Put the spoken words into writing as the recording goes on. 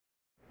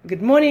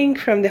Good morning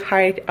from the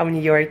heart of New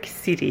York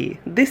City.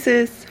 This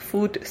is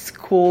Food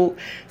School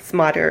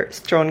Smarter,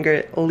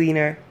 Stronger,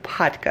 Leaner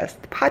podcast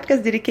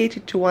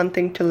dedicated to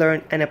wanting to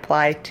learn and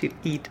apply to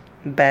eat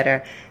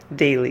better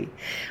daily.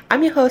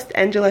 I'm your host,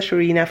 Angela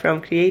Shurina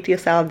from Create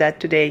Yourself That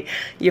Today,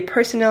 your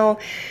personal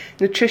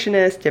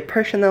nutritionist, your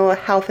personal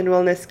health and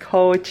wellness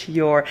coach,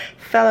 your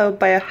fellow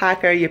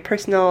biohacker, your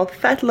personal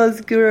fat loss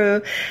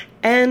guru,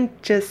 and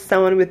just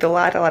someone with a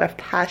lot of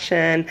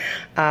passion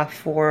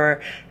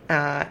for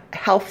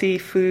healthy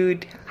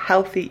food,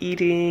 healthy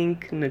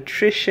eating,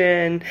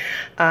 nutrition,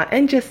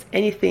 and just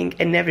anything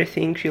and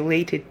everything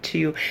related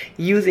to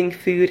using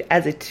food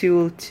as a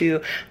tool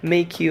to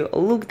make you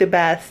look the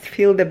best,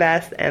 feel the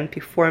best, and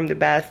perform the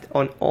best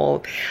on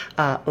all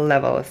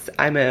levels.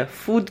 I'm a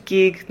food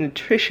geek,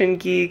 nutrition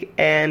geek,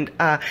 and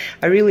I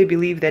really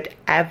believe that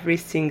every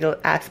single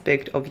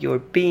aspect of your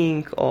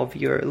being, of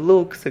your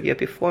looks, of your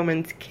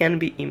performance can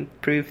be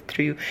improved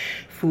through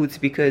foods,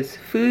 because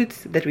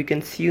foods that we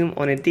consume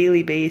on a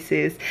daily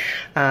basis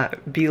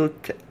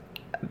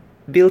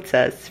builds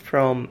us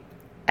from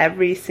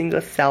every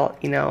single cell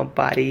in our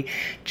body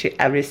to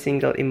every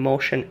single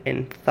emotion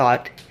and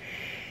thought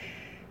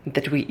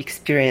that we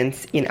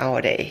experience in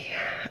our day.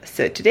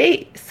 So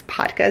today's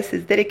podcast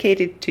is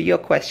dedicated to your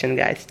question,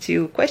 guys,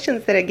 to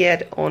questions that I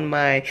get on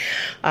my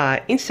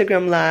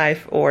Instagram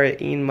live or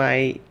in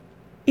my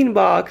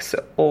inbox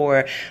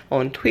or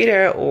on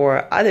Twitter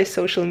or other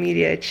social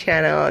media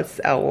channels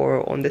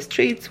or on the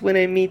streets when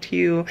I meet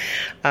you.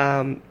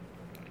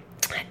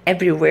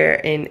 Everywhere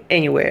and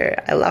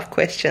anywhere. I love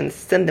questions.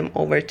 Send them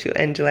over to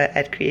Angela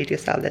at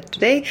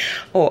createyourself.today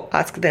or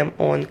ask them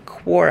on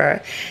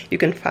Quora. You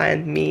can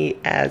find me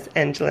as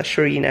Angela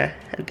Shurina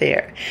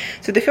there.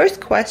 So the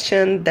first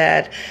question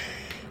that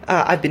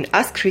I've been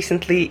asked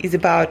recently is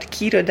about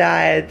keto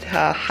diet,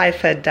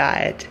 high-fat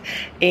diet.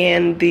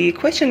 And the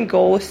question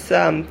goes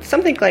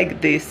something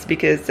like this,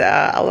 because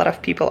a lot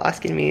of people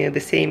asking me the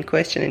same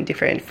question in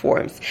different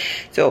forms.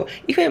 So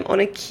if I'm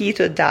on a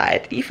keto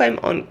diet, if I'm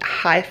on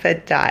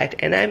high-fat diet,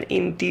 and I'm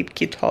in deep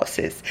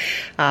ketosis,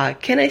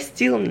 can I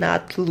still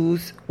not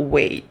lose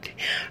weight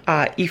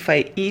if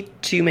I eat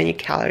too many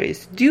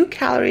calories? Do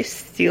calories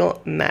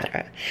still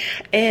matter?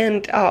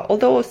 And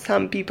although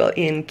some people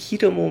in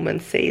keto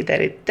movement say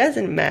that it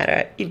doesn't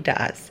matter, it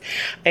does.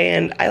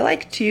 And I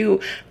like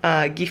to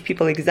give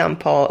people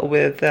example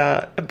with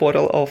a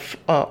bottle of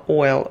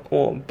oil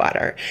or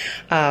butter.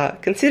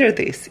 Consider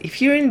this: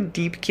 if you're in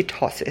deep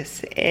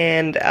ketosis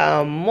and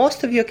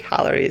most of your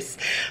calories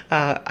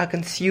are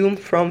consumed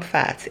from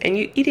fats, and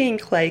you're eating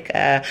like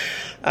a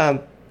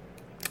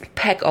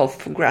pack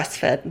of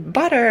grass-fed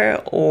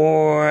butter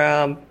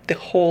or the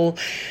whole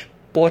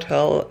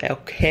bottle, a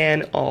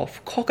can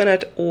of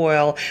coconut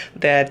oil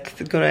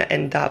that's gonna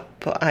end up,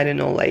 I don't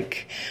know,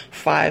 like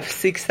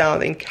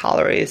 5,000-6,000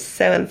 calories,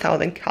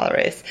 7,000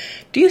 calories.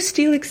 Do you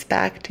still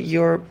expect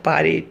your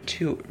body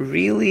to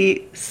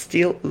really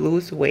still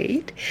lose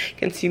weight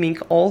consuming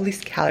all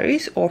these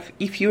calories? Or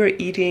if you're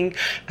eating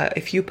a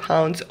few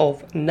pounds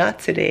of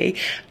nuts a day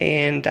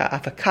and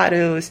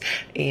avocados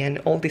and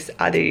all these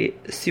other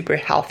super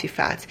healthy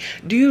fats,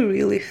 do you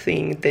really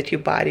think that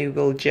your body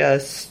will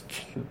just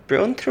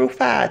burn through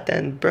fat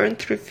and burn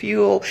through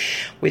fuel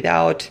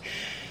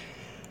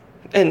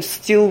and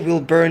still will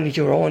burn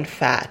your own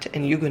fat,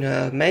 and you're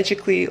gonna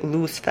magically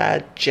lose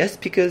fat just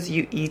because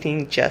you're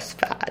eating just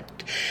fat?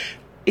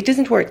 It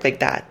doesn't work like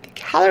that.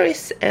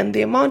 Calories and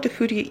the amount of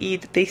food you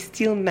eat, they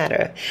still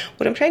matter.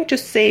 What I'm trying to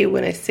say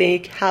when I say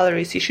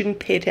calories, you shouldn't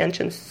pay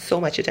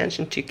so much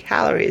attention to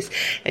calories,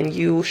 and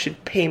you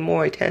should pay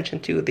more attention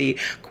to the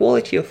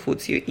quality of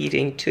foods you're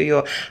eating, to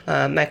your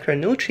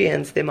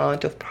macronutrients, the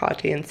amount of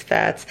proteins,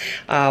 fats,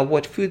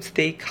 what foods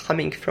they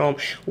coming from,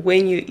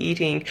 when you're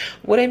eating.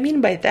 What I mean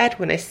by that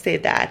when I say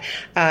that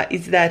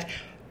is that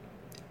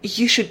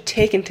you should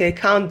take into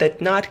account that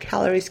not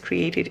calories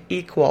created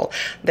equal.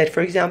 That,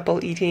 for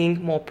example,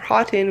 eating more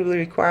protein will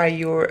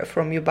require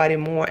from your body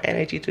more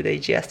energy to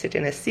digest it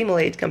and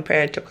assimilate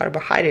compared to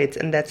carbohydrates,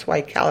 and that's why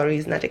calorie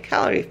is not a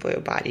calorie for your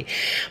body.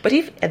 But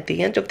if at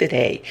the end of the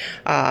day,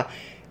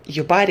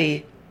 your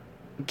body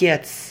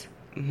gets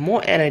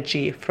more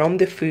energy from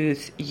the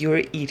foods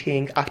you're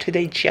eating after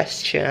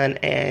digestion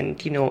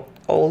and,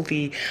 all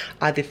the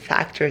other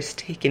factors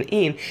taken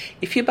in,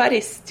 if your body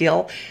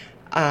still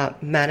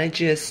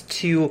manages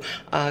to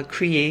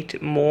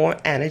create more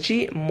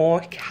energy, more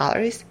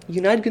calories,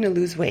 you're not going to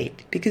lose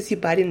weight, because your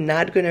body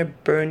not going to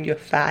burn your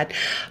fat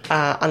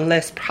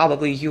unless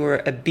probably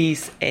you're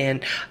obese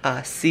and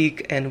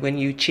sick, and when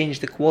you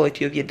change the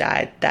quality of your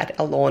diet, that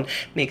alone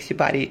makes your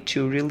body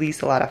to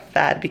release a lot of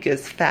fat,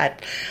 because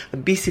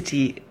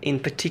obesity in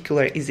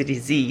particular is a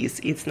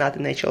disease. It's not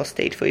a natural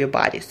state for your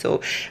body.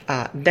 So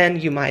then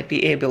you might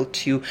be able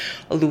to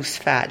lose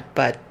fat,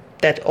 but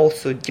that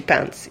also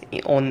depends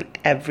on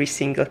every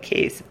single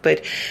case.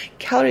 But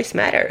calories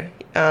matter.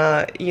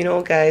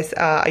 Guys,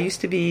 I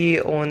used to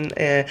be on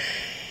a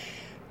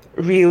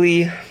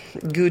really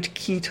good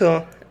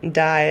keto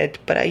diet,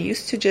 but I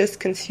used to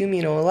just consume,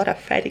 a lot of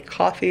fatty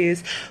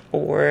coffees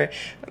or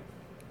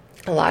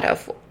a lot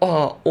of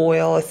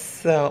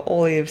oils,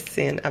 olives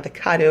and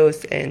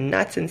avocados and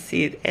nuts and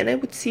seeds, and I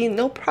would see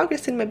no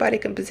progress in my body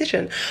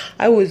composition.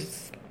 I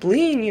was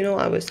lean,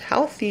 I was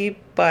healthy,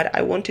 but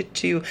I wanted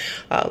to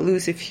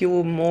lose a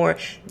few more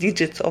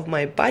digits of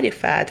my body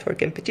fat for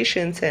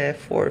competitions,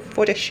 for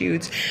photo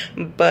shoots,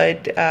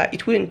 but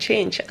it wouldn't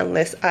change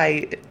unless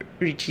I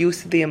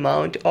reduce the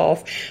amount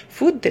of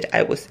food that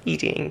I was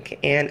eating,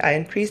 and I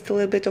increased a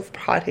little bit of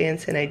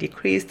proteins and I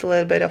decreased a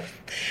little bit of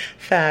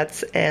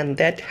fats, and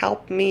that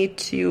helped me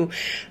to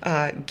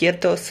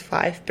get those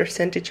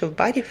 5% of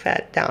body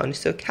fat down.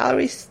 So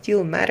calories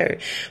still matter,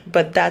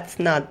 but that's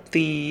not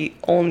the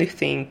only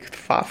thing,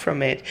 far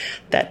from it,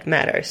 that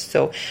matters.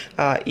 So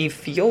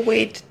if your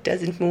weight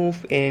doesn't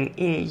move and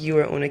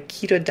you're on a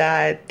keto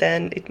diet,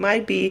 then it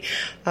might be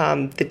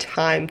the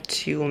time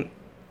to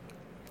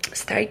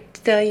start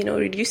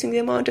reducing the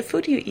amount of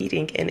food you're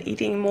eating and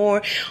eating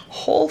more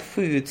whole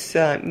foods,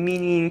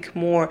 meaning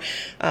more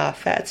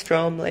fats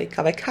from like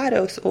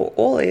avocados or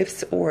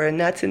olives or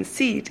nuts and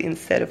seeds,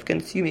 instead of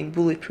consuming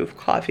bulletproof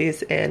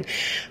coffees and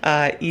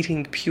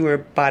eating pure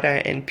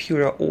butter and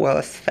pure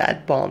oils,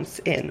 fat bombs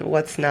and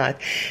what's not.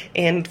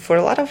 And for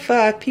a lot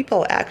of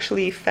people,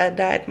 actually, fat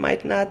diet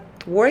might not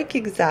work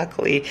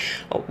exactly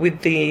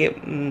with the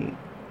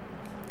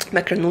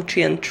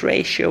macronutrient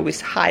ratio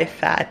with high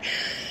fat.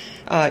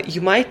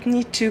 You might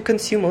need to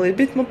consume a little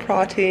bit more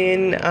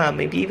protein,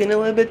 maybe even a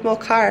little bit more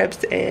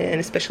carbs, and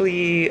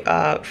especially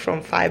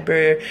from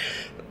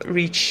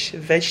fiber-rich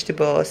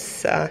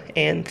vegetables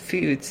and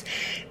foods.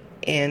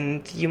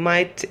 And you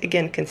might,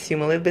 again,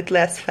 consume a little bit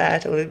less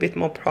fat, a little bit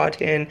more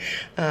protein,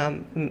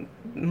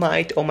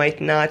 might or might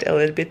not a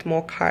little bit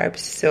more carbs.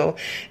 So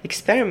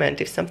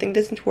experiment. If something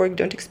doesn't work,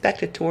 don't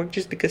expect it to work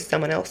just because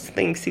someone else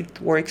thinks it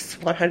works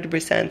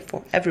 100%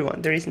 for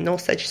everyone. There is no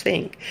such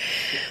thing.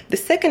 The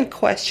second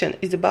question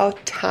is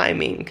about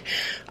timing.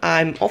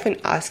 I'm often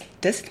asked,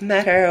 does it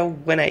matter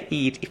when I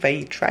eat? If I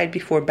eat right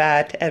before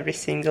bed every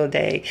single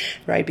day,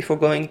 right before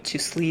going to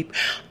sleep,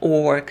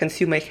 or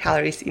consume my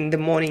calories in the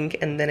morning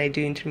and then I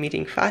do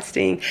intermittent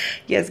fasting?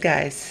 Yes,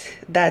 guys,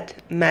 that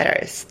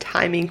matters.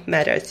 Timing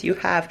matters.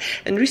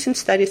 And recent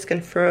studies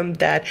confirm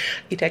that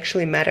it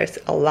actually matters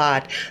a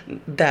lot.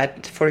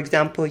 That, for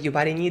example, your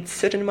body needs a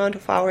certain amount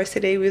of hours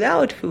a day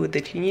without food,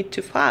 that you need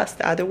to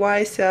fast.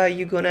 Otherwise,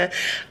 you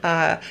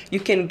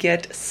can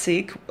get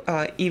sick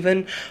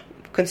even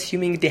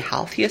consuming the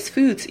healthiest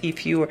foods.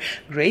 If you're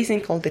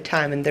grazing all the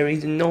time and there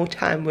is no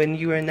time when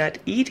you are not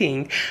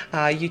eating,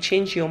 you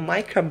change your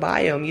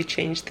microbiome, you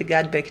change the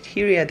gut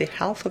bacteria, the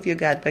health of your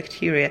gut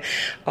bacteria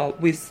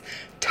with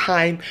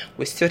time,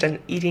 with certain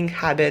eating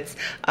habits.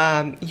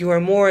 You are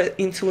more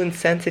insulin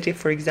sensitive,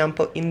 for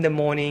example, in the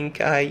morning.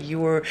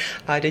 You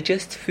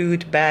digest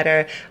food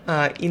better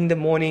in the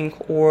morning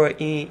or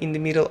in the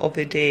middle of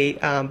the day,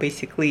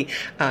 basically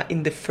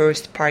in the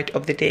first part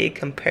of the day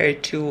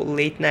compared to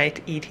late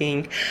night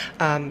eating.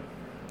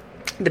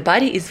 The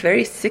body is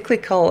very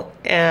cyclical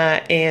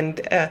and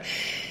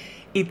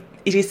it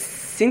is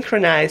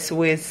synchronized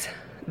with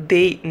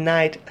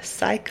day-night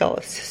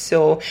cycles.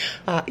 So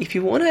if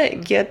you want to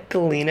get the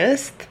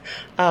leanest,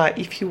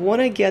 if you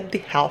want to get the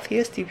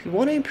healthiest, if you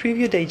want to improve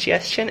your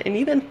digestion, and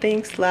even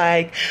things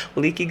like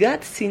leaky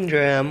gut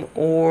syndrome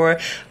or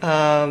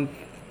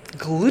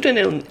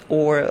gluten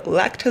or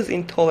lactose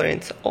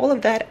intolerance, all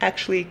of that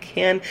actually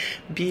can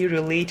be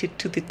related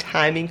to the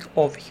timing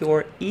of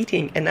your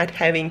eating and not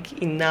having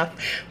enough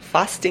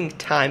fasting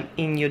time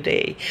in your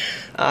day.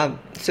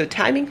 So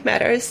timing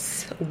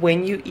matters.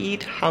 When you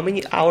eat, how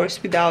many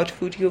hours without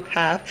food you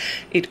have,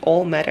 it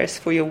all matters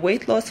for your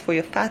weight loss, for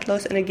your fat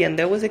loss. And again,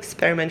 there was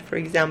experiment, for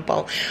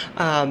example,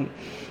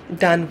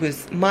 done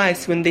with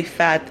mice when they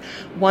fed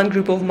one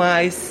group of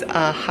mice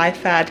high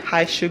fat,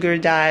 high sugar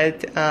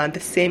diet, the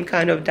same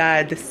kind of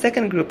diet, the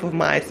second group of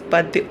mice,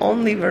 but the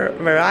only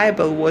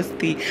variable was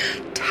the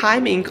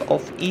timing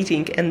of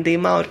eating and the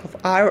amount of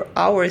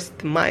hours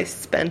the mice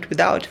spent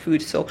without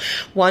food. So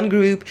one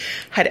group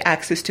had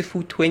access to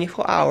food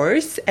 24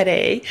 hours a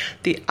day.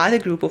 The other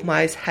group of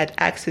mice had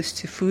access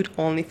to food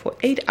only for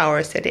 8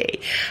 hours a day.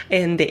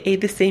 And they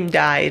ate the same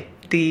diet,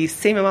 the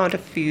same amount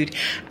of food.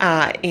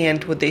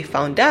 And what they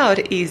found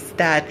out is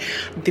that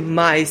the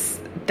mice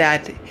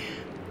that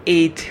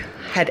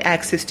had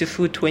access to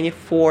food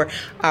 24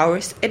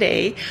 hours a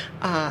day,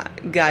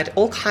 got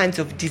all kinds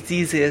of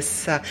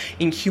diseases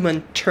in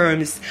human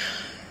terms,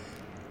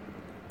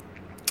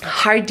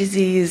 heart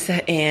disease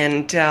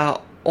and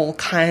all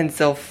kinds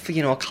of,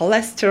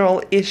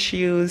 cholesterol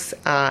issues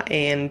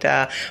and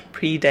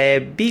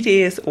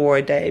pre-diabetes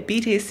or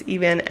diabetes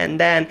even. And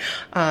then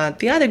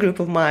the other group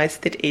of mice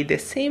that ate the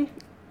same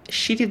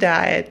shitty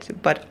diet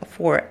but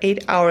for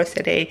 8 hours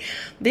a day,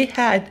 they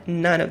had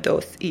none of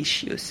those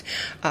issues.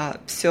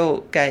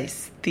 So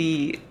guys,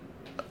 the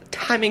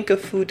timing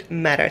of food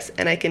matters,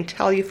 and I can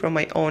tell you from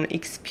my own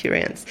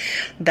experience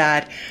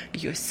that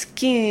your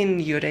skin,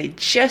 your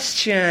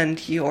digestion,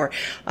 your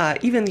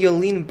even your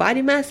lean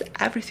body mass,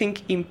 everything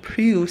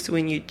improves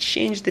when you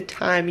change the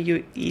time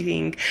you're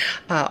eating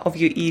of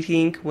your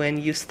eating, when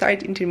you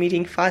start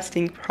intermittent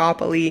fasting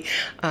properly,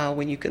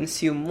 when you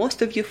consume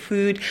most of your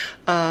food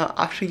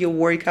after your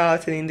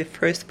workouts and in the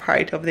first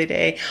part of the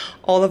day.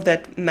 All of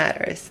that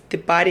matters. The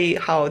body,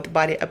 how the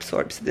body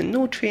absorbs the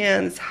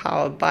nutrients,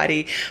 how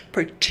body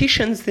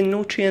partitions the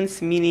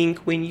nutrients, meaning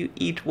when you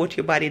eat, what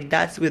your body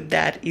does with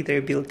that,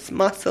 either builds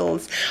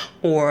muscles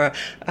or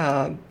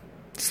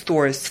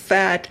stores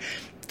fat.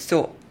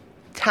 So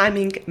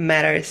timing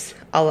matters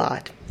a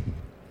lot.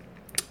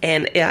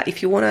 And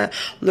if you want to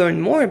learn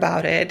more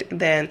about it,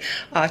 then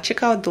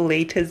check out the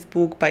latest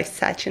book by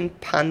Sachin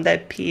Panda,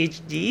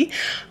 PhD,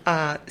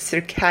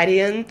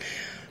 Circadian.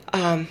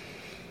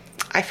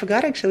 I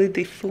forgot actually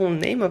the full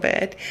name of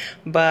it,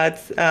 but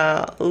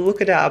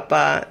look it up,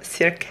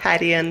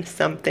 Circadian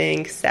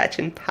something,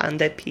 Sachin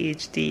Panda,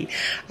 PhD.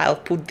 I'll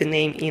put the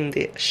name in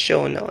the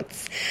show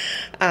notes.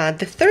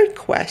 The third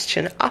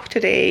question of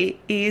today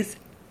is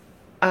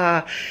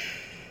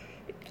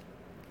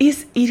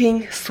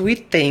eating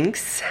sweet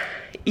things,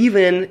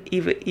 even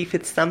if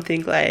it's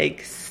something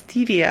like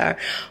stevia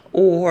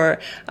or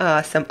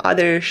some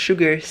other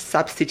sugar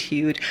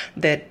substitute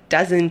that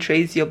doesn't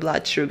raise your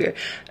blood sugar,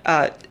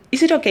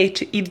 is it okay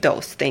to eat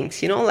those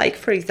things? Like,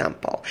 for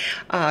example,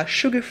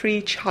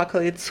 sugar-free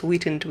chocolate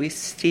sweetened with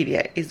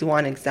stevia is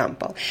one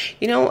example.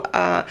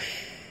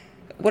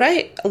 What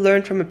I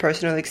learned from a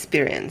personal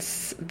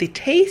experience, the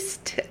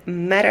taste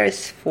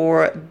matters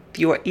for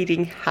your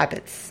eating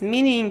habits.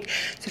 Meaning,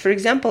 so for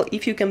example,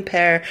 if you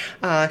compare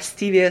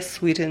stevia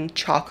sweetened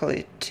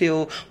chocolate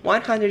to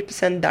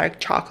 100% dark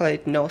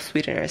chocolate, no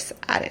sweeteners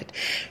added,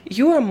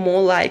 you are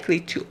more likely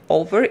to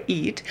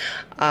overeat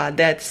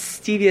that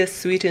stevia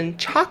sweetened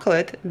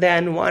chocolate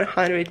than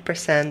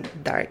 100%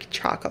 dark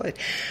chocolate.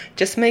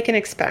 Just make an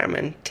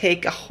experiment.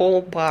 Take a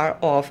whole bar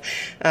of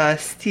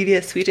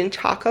stevia sweetened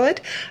chocolate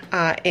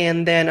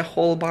and then a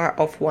whole bar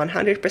of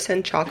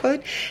 100%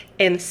 chocolate,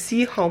 and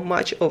see how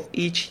much of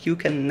each you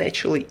can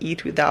naturally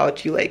eat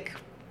without you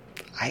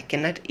I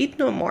cannot eat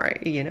no more,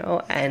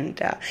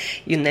 and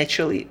you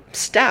naturally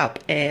stop.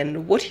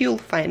 And what you'll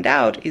find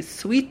out is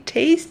sweet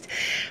taste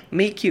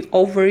make you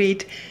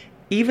overeat,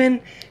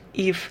 even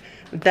if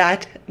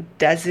that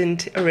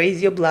doesn't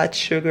raise your blood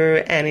sugar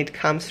and it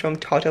comes from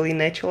totally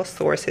natural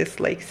sources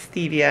like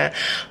stevia,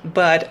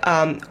 but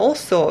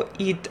also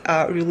it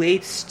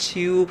relates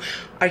to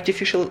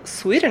artificial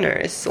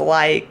sweeteners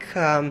like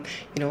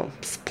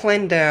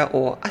Splenda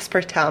or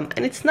aspartame.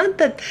 And it's not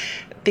that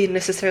they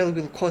necessarily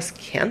will cause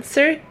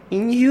cancer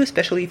in you,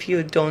 especially if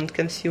you don't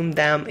consume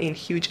them in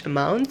huge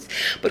amounts.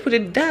 But what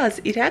it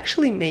does, it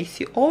actually makes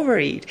you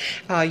overeat.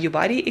 Your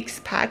body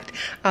expects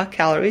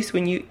calories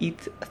when you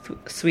eat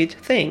sweet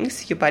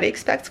things. Your body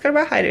expects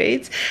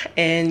carbohydrates,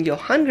 and your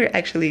hunger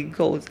actually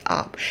goes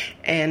up.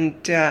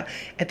 And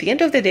at the end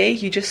of the day,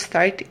 you just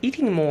start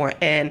eating more.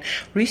 And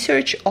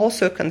research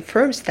also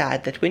confirms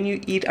that when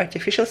you eat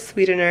artificial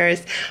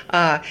sweeteners,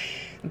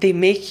 they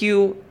make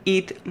you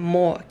eat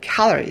more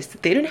calories.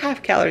 They don't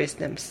have calories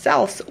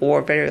themselves,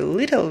 or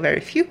very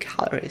few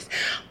calories,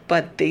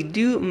 but they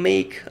do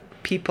make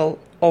people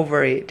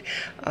overeat.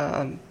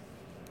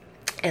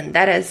 And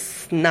that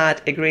is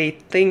not a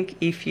great thing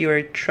if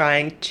you're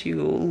trying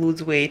to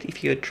lose weight,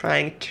 if you're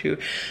trying to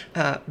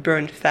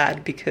burn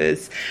fat,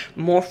 because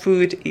more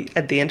food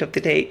at the end of the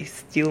day is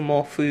still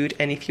more food.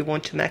 And if you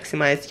want to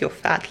maximize your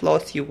fat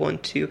loss, you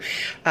want to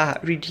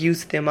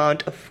reduce the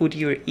amount of food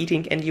you're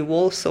eating, and you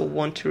also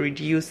want to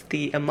reduce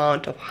the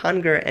amount of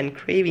hunger and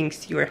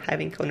cravings you're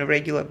having on a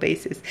regular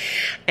basis.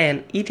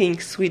 And eating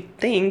sweet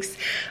things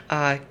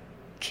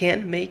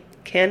can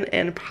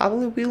and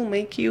probably will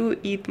make you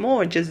eat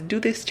more. Just do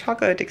this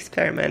chocolate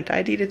experiment.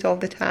 I did it all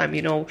the time.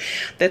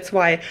 That's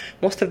why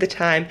most of the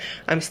time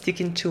I'm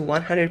sticking to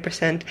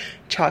 100%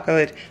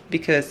 chocolate,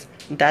 because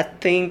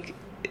that thing,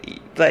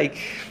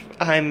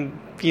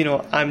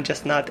 I'm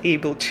just not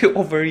able to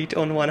overeat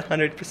on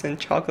 100%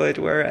 chocolate,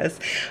 whereas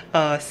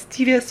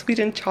stevia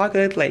sweetened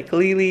chocolate like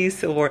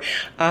Lily's or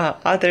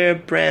other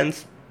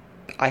brands,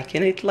 I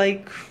can eat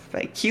like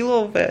a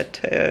kilo of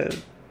it.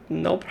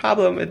 No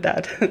problem with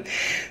that.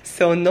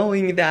 So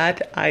knowing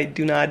that, I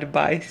do not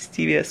buy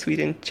stevia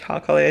sweetened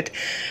chocolate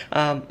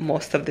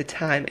most of the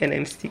time, and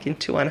I'm sticking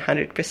to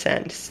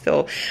 100%.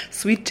 So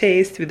sweet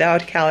taste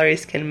without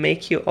calories can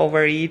make you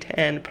overeat,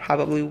 and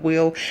probably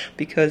will,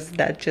 because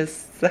that's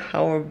just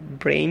how our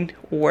brain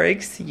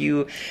works.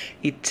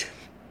 It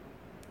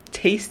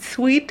tastes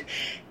sweet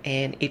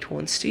and it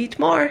wants to eat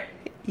more,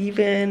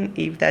 even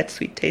if that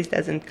sweet taste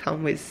doesn't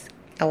come with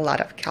a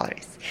lot of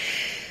calories.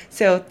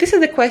 So these are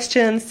the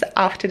questions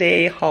of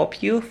today.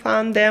 Hope you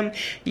found them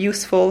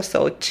useful.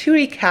 So to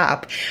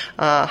recap,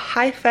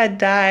 high-fat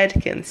diet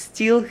can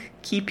still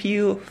keep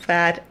you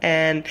fat,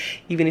 and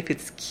even if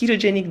it's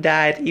ketogenic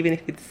diet, even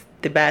if it's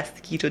the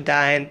best keto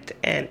diet,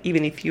 and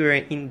even if you're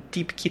in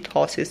deep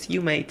ketosis,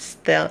 you might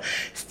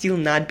still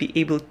not be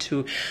able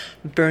to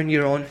burn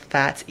your own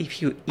fats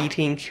if you're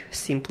eating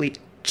simply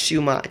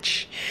too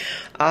much.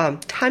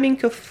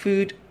 Timing of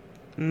food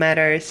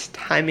matters.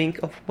 Timing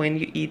of when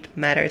you eat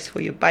matters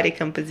for your body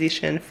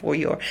composition, for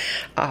your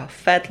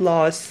fat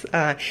loss,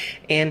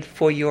 and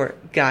for your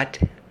gut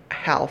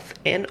health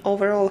and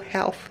overall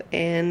health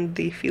and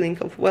the feeling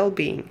of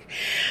well-being.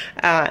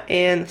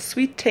 And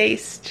sweet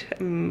taste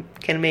can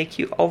make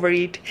you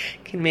overeat,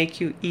 can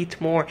make you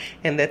eat more,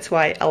 and that's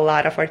why a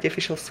lot of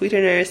artificial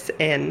sweeteners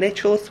and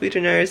natural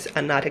sweeteners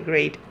are not a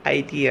great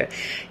idea.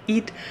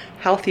 Eat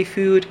healthy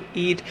food,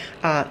 eat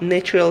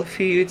natural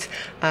foods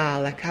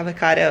like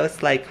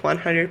avocados, like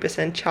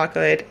 100%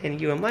 chocolate,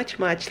 and you are much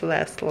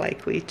less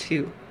likely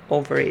to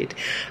overeat.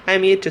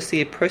 I'm yet to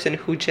see a person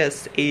who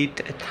just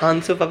ate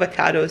tons of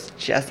avocados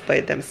just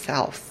by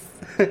themselves.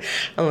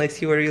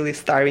 Unless you were really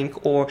starving,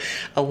 or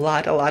a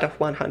lot of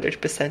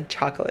 100%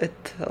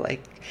 chocolate.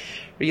 Like,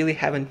 really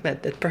haven't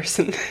met that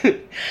person.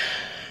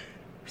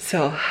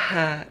 So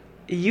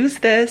use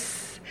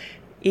this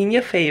in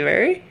your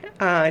favor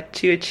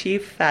to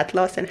achieve fat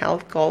loss and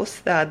health goals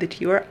that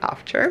you are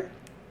after.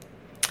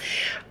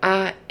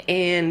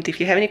 And if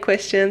you have any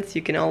questions,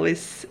 you can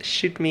always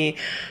shoot me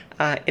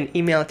an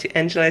email to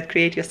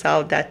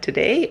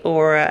angela@createyourself.today,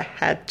 or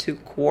head to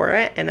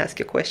Quora and ask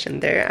your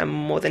question there. I'm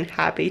more than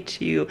happy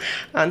to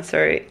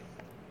answer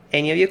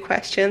any of your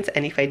questions,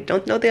 and if I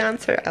don't know the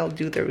answer, I'll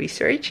do the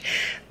research.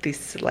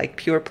 This is like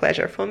pure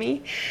pleasure for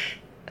me.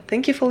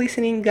 Thank you for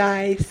listening,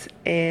 guys,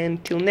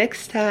 and till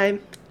next time,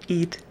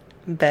 eat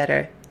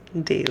better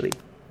daily.